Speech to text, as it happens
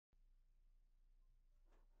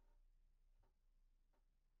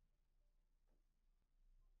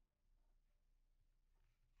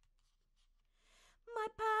My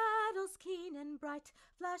paddle's keen and bright,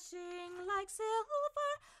 flashing like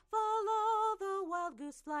silver. Follow the wild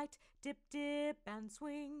goose flight, dip, dip, and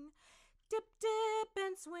swing. Dip, dip,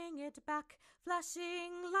 and swing it back,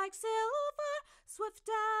 flashing like silver. Swift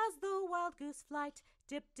as the wild goose flight,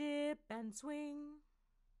 dip, dip, and swing.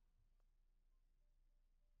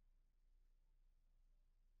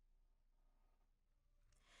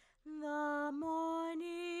 The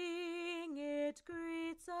morning it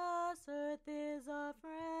greets us, earth is our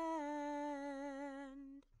friend.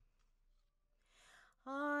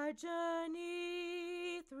 Our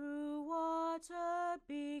journey through water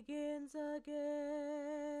begins again.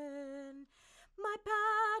 My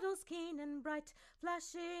paddle's keen and bright,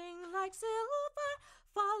 flashing like silver.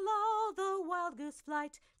 Follow the wild goose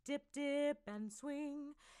flight, dip, dip, and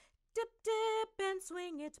swing. Dip, dip, and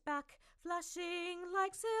swing it back, flashing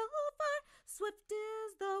like silver. Swift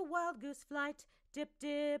is the wild goose flight, dip,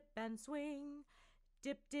 dip, and swing.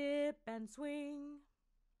 Dip, dip, and swing.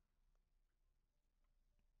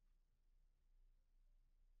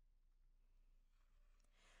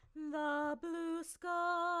 The blue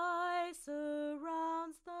sky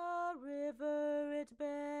surrounds the river it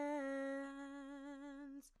bends.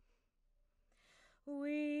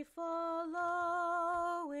 We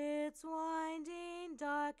follow its winding,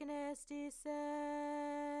 darkness descends.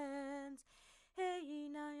 Hey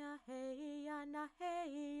na ya, hey ya na,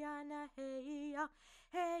 hey ya na, hey ya,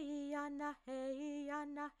 hey ya na, hey ya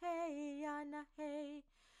na, hey ya na, hey.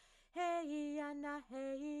 Hey ya na,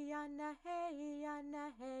 hey ya na, hey ya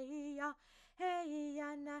na, hey ya, hey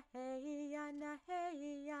ya na, hey ya na,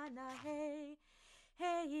 hey ya na, hey.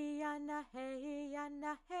 Hey ya na, hey ya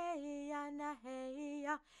na, hey ya na, hey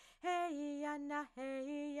ya, hey ya na,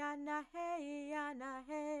 hey ya na, hey ya na,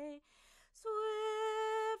 hey.